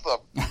above them.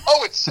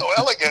 Oh, it's so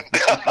elegant.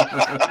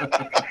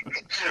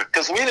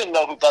 Because we didn't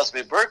know who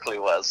Busby Berkeley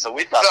was, so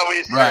we thought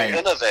we were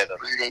innovative.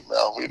 We didn't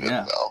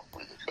know.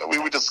 We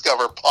would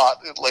discover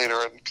pot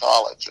later in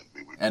college, and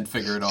we would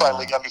figure it all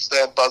finally out.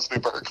 Understand Busby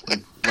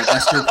Berkeley.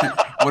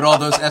 What all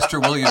those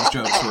Esther Williams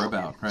jokes were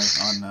about, right,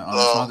 on the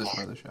Father's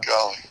Brother show.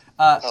 Golly.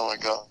 Oh my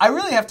God. I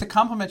really have to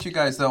compliment you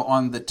guys, though,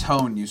 on the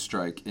tone you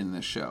strike in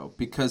this show,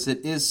 because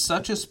it is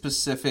such a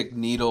specific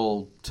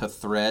needle to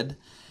thread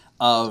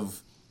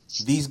of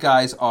these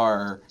guys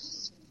are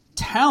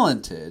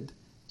talented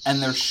and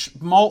they're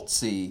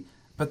schmaltzy,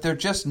 but they're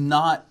just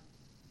not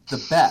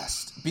the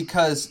best.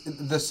 Because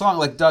the song,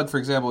 like Doug, for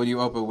example, when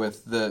you open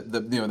with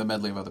the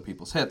medley of other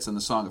people's hits and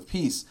the Song of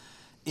Peace,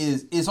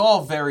 is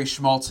all very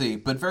schmaltzy,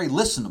 but very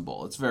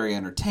listenable. It's very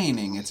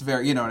entertaining. It's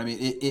very, what I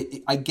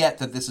mean? I get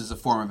that this is a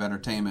form of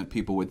entertainment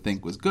people would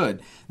think was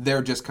good.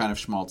 They're just kind of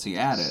schmaltzy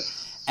at it.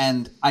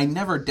 And I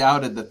never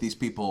doubted that these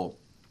people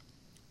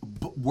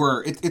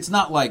were... It's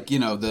not like,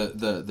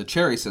 the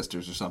Cherry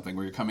Sisters or something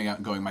where you're coming out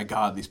and going, my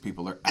God, these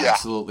people are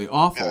absolutely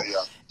awful.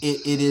 Yeah.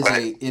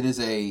 It is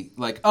a,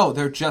 like, oh,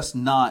 they're just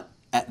not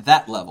at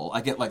that level. I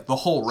get like the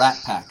whole Rat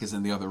Pack is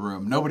in the other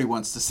room. Nobody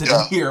wants to sit in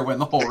here when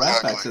the whole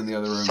Rat Pack's in the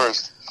other room.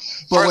 First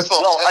of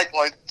all,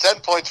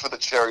 10 points for the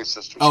Cherry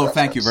Sisters. Oh,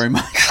 thank you very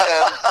much.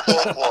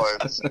 10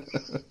 points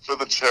for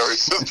the Cherry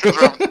Sisters.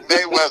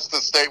 Mae West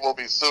Estate will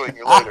be suing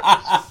you later.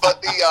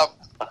 But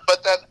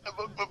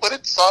what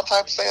did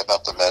Sondheim say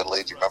about the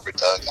medley? Do you remember,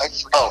 Doug? I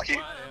forgot. Oh,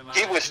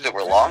 he wished it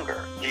were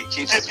longer.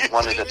 He just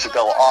wanted it to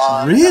go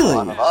on. Really?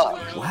 And on.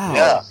 Wow.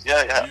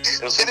 Yeah.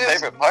 It was his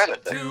favorite part, I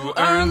think. To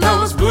earn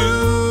those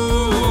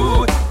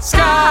blue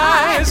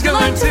skies,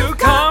 going to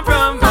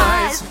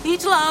compromise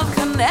each love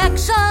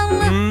connection,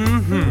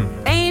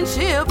 ain't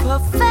sheer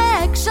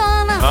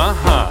perfection.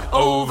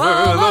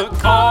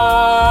 Overlook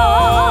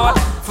all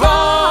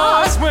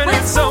flaws when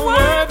it's a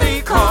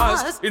worthy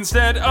cause.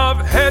 Instead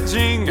of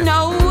hedging,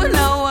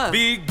 no,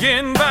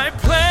 begin by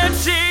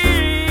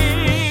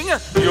pledging your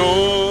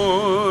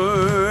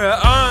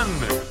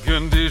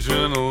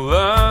unconditional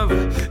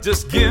love.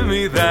 Just give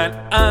me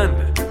that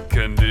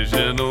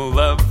unconditional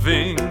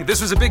loving.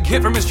 This was a big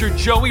hit for Mr.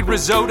 Joey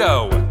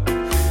Risotto.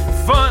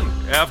 Fun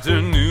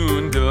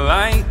afternoon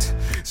delight,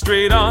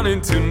 straight on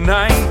into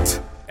night,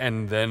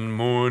 and then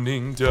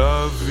morning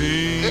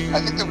doving.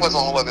 I think there was a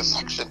whole other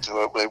section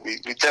to it. Where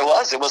There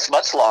was. It was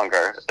much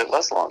longer. It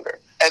was longer.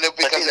 And it,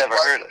 because but he never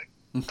heard it.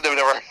 He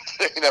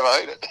never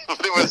heard it.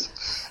 But it was,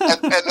 and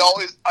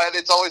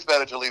it's always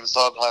better to leave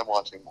Sondheim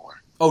wanting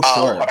more. Oh,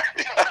 sure.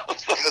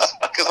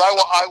 Because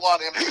I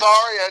want him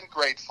sorry and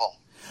grateful.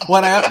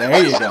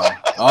 There you go.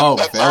 Oh,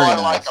 That's very how I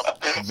nice.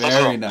 like him.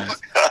 Very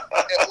nice.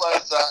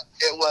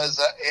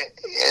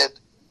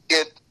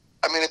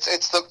 I mean,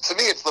 to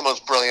me, it's the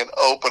most brilliant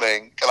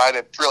opening, and I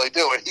didn't really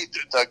do it.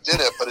 Doug did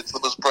it, but it's the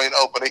most brilliant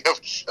opening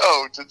of the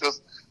show to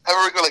just have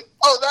everyone go like,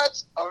 oh,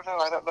 no,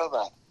 I don't know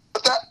that.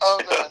 But that, oh,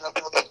 no, I don't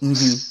know that.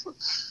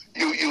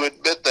 Mm-hmm. You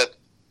admit that,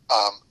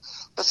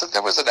 listen,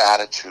 there was an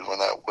attitude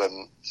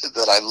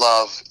that I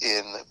love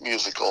in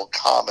musical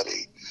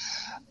comedy,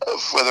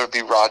 whether it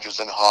be Rodgers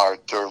and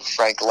Hart or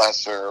Frank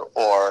Lesser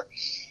or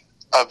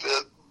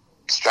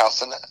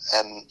Strauss and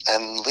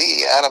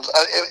Lee Adams.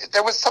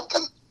 There was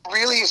something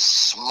really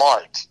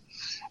smart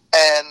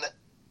and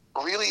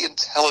really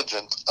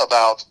intelligent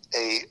about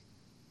a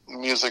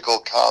musical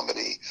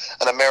comedy,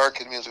 an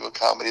American musical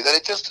comedy, that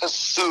it just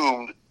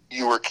assumed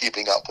you were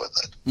keeping up with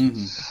it.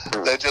 Mm-hmm.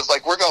 They're just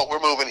like, we're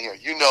moving here.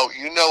 You know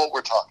what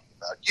we're talking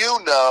about. You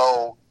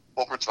know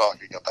what we're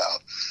talking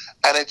about.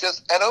 And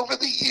and over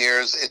the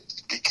years,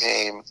 it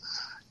became,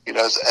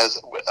 as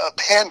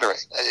pandering,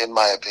 in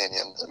my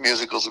opinion.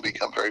 Musicals have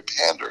become very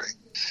pandering.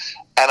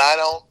 And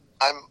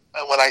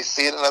when I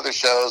see it in other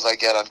shows, I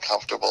get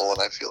uncomfortable and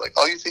I feel like,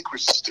 oh, you think we're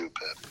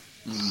stupid?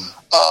 Mm.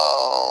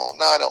 Oh,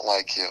 no, I don't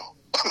like you.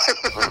 And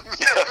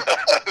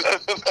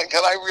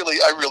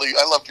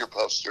I loved your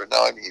poster.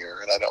 Now I'm here,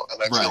 and I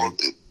feel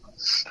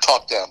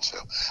talked down to.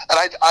 And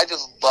I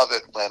just love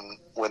it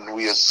when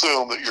we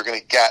assume that you're going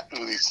to get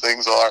who these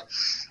things are.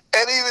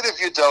 And even if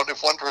you don't,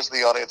 if one person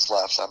in the audience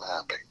laughs, I'm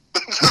happy.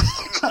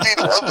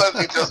 Sometimes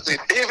you just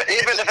need, even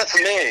if it's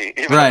me.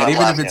 Even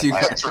if it's you.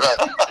 That's right.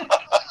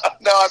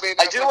 No, I mean,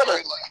 I do want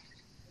to.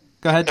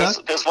 Go ahead,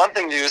 Doug. There's one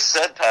thing you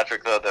said,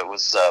 Patrick, though, that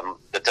was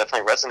that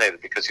definitely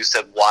resonated, because you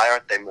said, why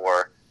aren't they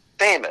more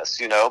famous?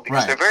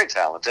 Because they're very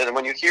talented. And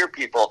when you hear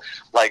people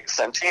like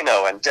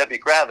Santino and Debbie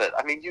Gravitt,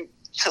 I mean, you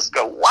just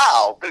go,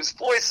 wow, those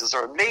voices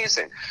are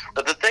amazing.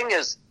 But the thing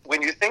is,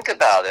 when you think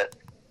about it,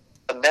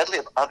 a medley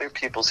of other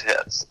people's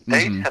hits,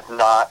 they have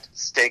not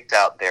staked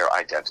out their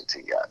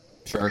identity yet.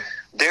 Sure.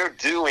 They're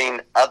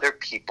doing other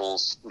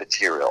people's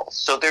material.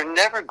 So they're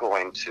never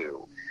going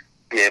to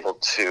be able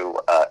to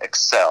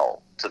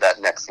excel to that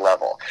next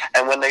level.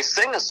 And when they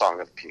sing a song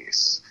of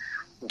peace,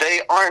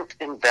 they aren't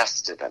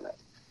invested in it.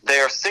 They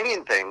are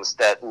singing things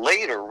that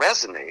later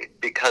resonate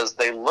because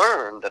they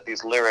learn that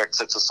these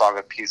lyrics, it's a song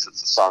of peace,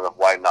 it's a song of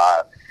why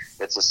not,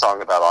 it's a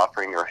song about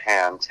offering your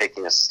hand,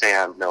 taking a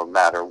stand no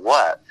matter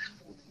what.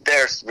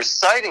 They're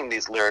reciting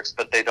these lyrics,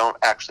 but they don't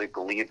actually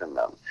believe in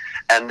them.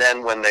 And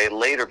then when they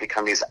later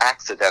become these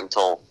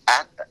accidental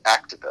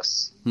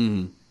activists,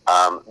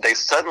 they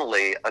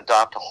suddenly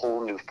adopt a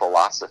whole new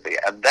philosophy.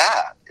 And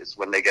that is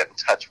when they get in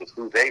touch with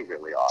who they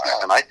really are.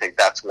 Yeah. And I think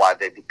that's why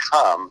they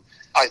become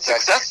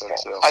successful.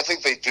 I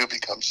think they do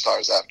become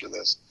stars after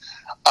this.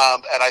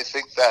 And I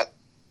think that,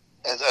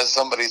 as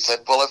somebody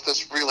said, well, if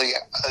this really,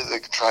 they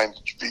could try and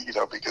be,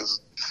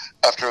 because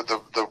after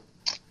the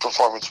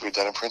performance we'd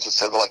done in Princess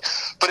said, like,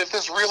 but if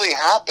this really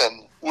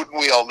happened, wouldn't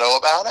we all know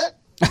about it?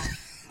 And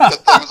I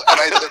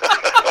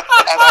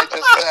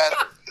just said,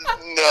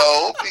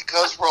 no,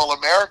 because we're all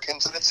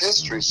Americans and it's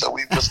history, so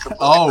we've just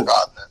completely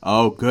forgotten it.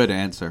 Oh, good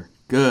answer.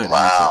 Good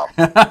wow.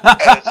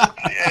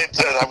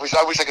 answer. I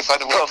wish I could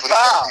find a way to put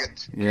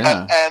it.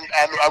 Yeah. And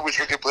I wish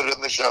we could put it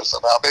in the show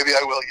somehow. Maybe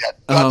I will yet.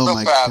 Not so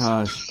my fast.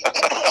 Gosh.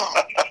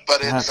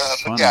 But it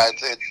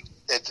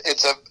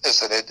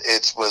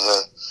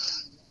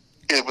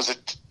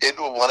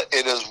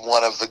is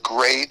one of the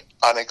great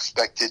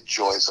unexpected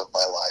joys of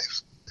my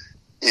life,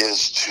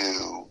 is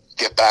to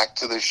get back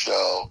to the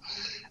show.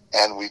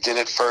 And we did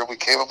it we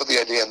came up with the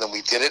idea, and then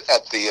we did it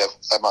at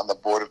I'm on the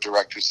board of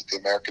directors at the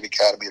American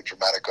Academy of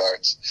Dramatic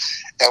Arts,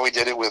 and we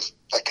did it with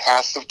a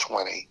cast of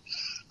 20.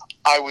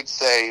 I would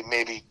say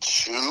maybe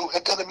 2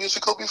 had done a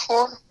musical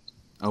before.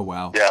 Oh,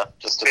 wow. Yeah,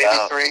 just maybe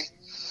about. 3.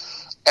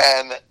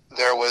 And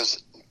there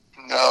was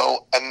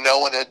no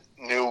one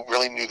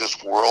really knew this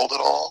world at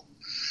all.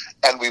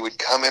 And we would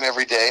come in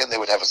every day, and they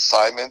would have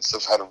assignments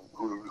of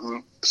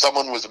who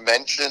someone was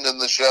mentioned in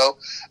the show,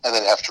 and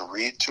then have to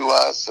read to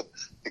us and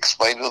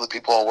explain to the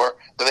people all were.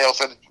 Then they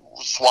also had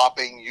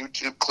swapping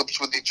YouTube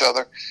clips with each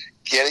other,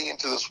 getting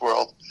into this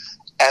world,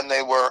 and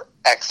they were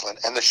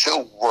excellent. And the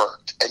show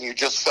worked, and you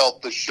just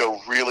felt the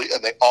show really,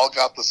 and they all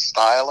got the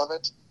style of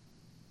it,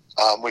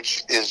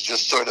 which is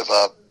just sort of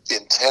a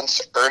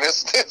intense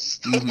earnestness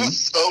that was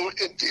so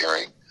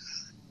endearing.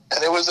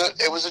 And it was a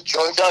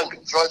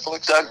joyful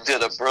experience. Doug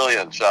did a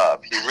brilliant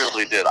job. He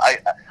really did. I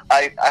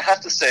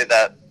have to say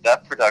that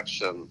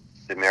production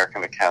the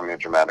American Academy of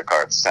Dramatic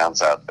Arts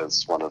stands out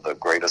as one of the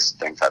greatest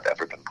things I've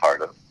ever been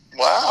part of.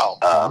 Wow.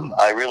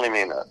 I really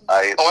mean it.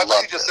 I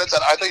thought you just said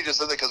that. I thought you just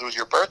said that because it was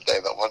your birthday.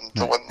 The one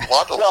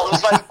Wanda. Well,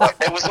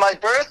 it was my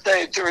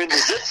birthday during the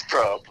Zitz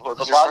probe, or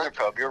the Wanda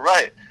probe. You're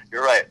right.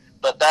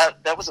 But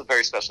that was a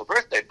very special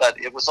birthday. But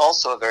it was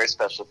also a very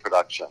special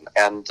production,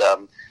 and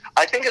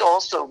I think it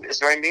also is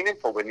very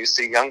meaningful when you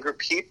see younger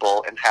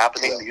people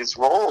inhabiting these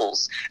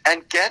roles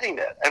and getting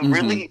it, and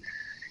really,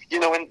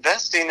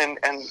 investing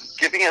and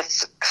giving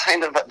us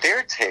kind of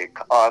their take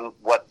on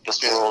what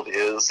this world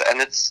is,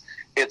 and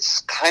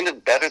it's kind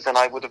of better than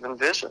I would have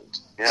envisioned.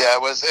 Yeah,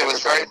 it was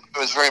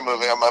very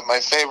moving. My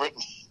favorite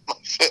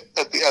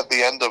at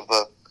the end of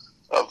the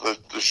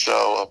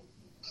show,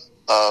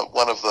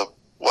 one of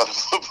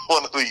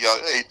the young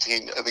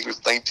 18, I think it was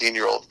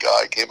 19-year-old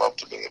guy came up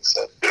to me and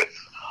said,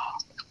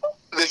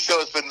 "This show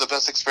has been the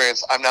best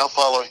experience. I'm now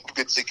following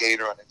Bitsy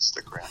Gator on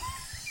Instagram."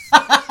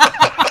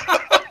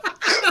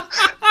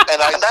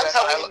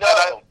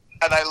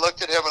 And I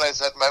looked at him and I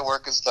said, "My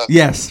work is done."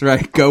 Yes,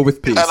 right. Go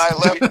with peace. And I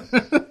left.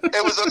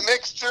 It was a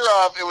mixture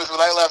of. It was when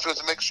I left. It was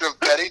a mixture of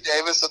Betty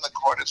Davis and the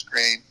Cornish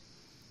Green,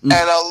 and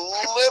a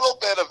little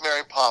bit of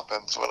Mary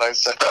Poppins. When I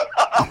said,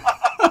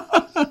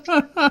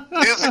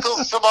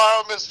 "Musicals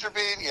tomorrow, Mr.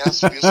 Beane."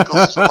 Yes,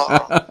 musicals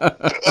tomorrow.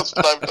 That's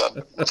what I've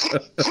done.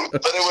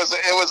 But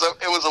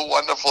it was a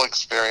wonderful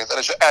experience,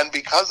 and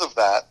because of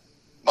that,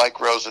 Mike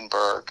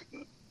Rosenberg,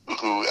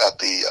 who at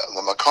the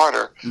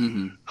McCarter,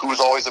 who was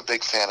always a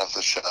big fan of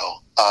the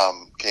show,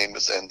 came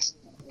and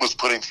was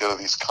putting together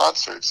these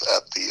concerts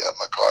at the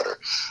McCarter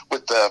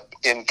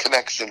in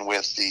connection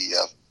with the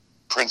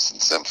Princeton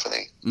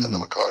Symphony and the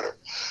McCarter,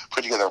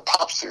 put together a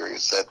pop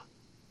series. Said,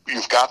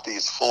 "You've got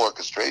these full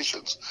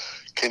orchestrations.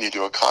 Can you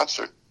do a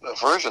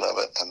version of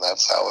it?" And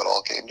that's how it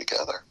all came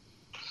together.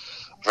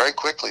 Very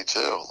quickly, too.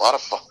 A lot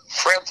of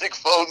frantic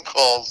phone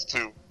calls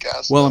to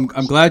cast. Well,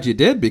 I'm glad you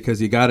did, because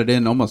you got it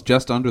in almost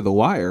just under the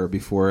wire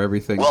before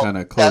everything kind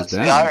of closed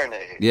down. That's the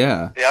irony.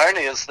 Yeah. The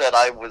irony is that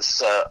I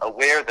was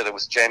aware that it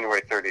was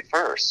January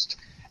 31st,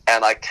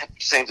 and I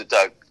kept saying to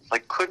Doug,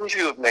 couldn't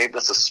you have made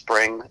this a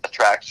spring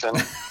attraction?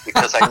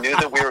 Because I knew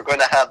that we were going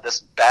to have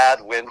this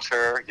bad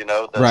winter, the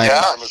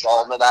Farmer's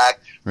Almanac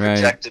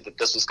projected that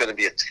this was going to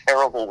be a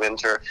terrible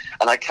winter.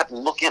 And I kept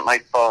looking at my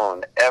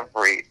phone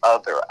every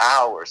other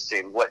hour,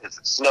 seeing is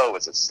it snow,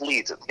 is it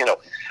sleet?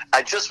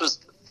 I just was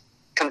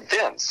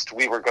convinced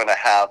we were going to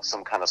have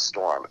some kind of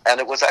storm. And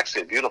it was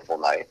actually a beautiful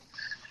night.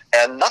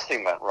 And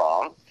nothing went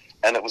wrong.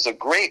 And it was a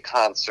great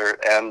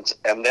concert. And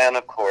then,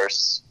 of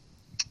course,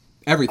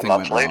 everything a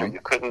went month later, wrong.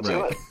 you couldn't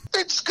do it.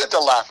 It's good to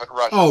laugh at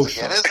Russians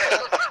again, isn't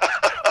it?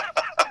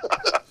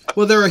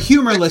 Well, they're a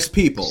humorless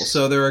people,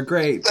 so they're a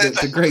great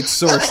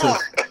source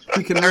of.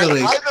 You can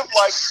really.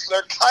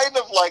 They're kind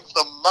of like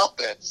the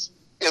Muppets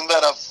in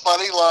that a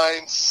funny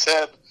line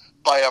said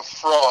by a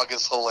frog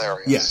is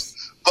hilarious. Yes.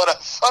 But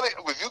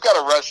if you got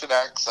a Russian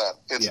accent,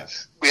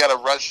 we had a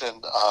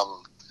Russian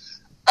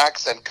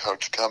accent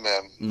coach come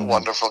in, a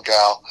wonderful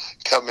gal,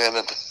 come in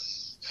and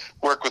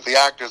work with the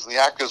actors, and the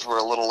actors were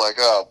a little like,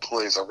 "Oh,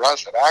 please, a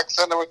Russian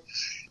accent?"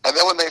 And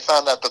then when they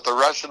found out that the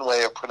Russian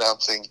way of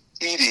pronouncing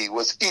Edie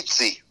was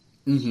Itzy,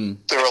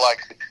 they were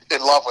like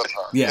in love with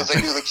her, because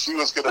they knew that she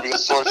was going to be a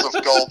source of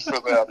gold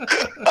for them.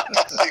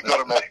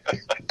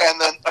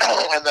 And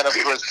then of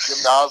course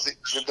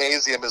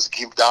gymnasium is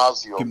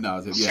gymnasium.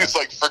 Gymnasium, yeah. She's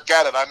like,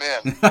 "Forget it, I'm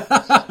in."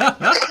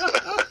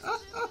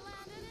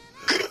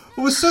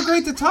 It was so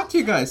great to talk to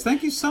you guys.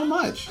 Thank you so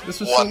much. This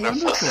was Wonderful.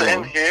 so wonderful.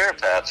 Same here,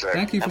 Patrick.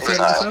 Thank you for setting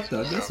this up,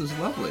 Doug. This was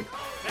lovely.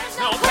 There's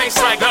no place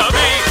like a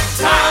big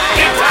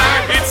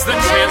time. It's the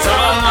chance of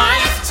a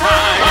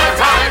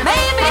lifetime.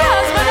 Maybe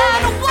husband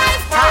and a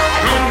wife time.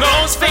 Who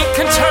knows, fate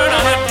can turn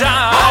on a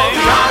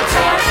dime.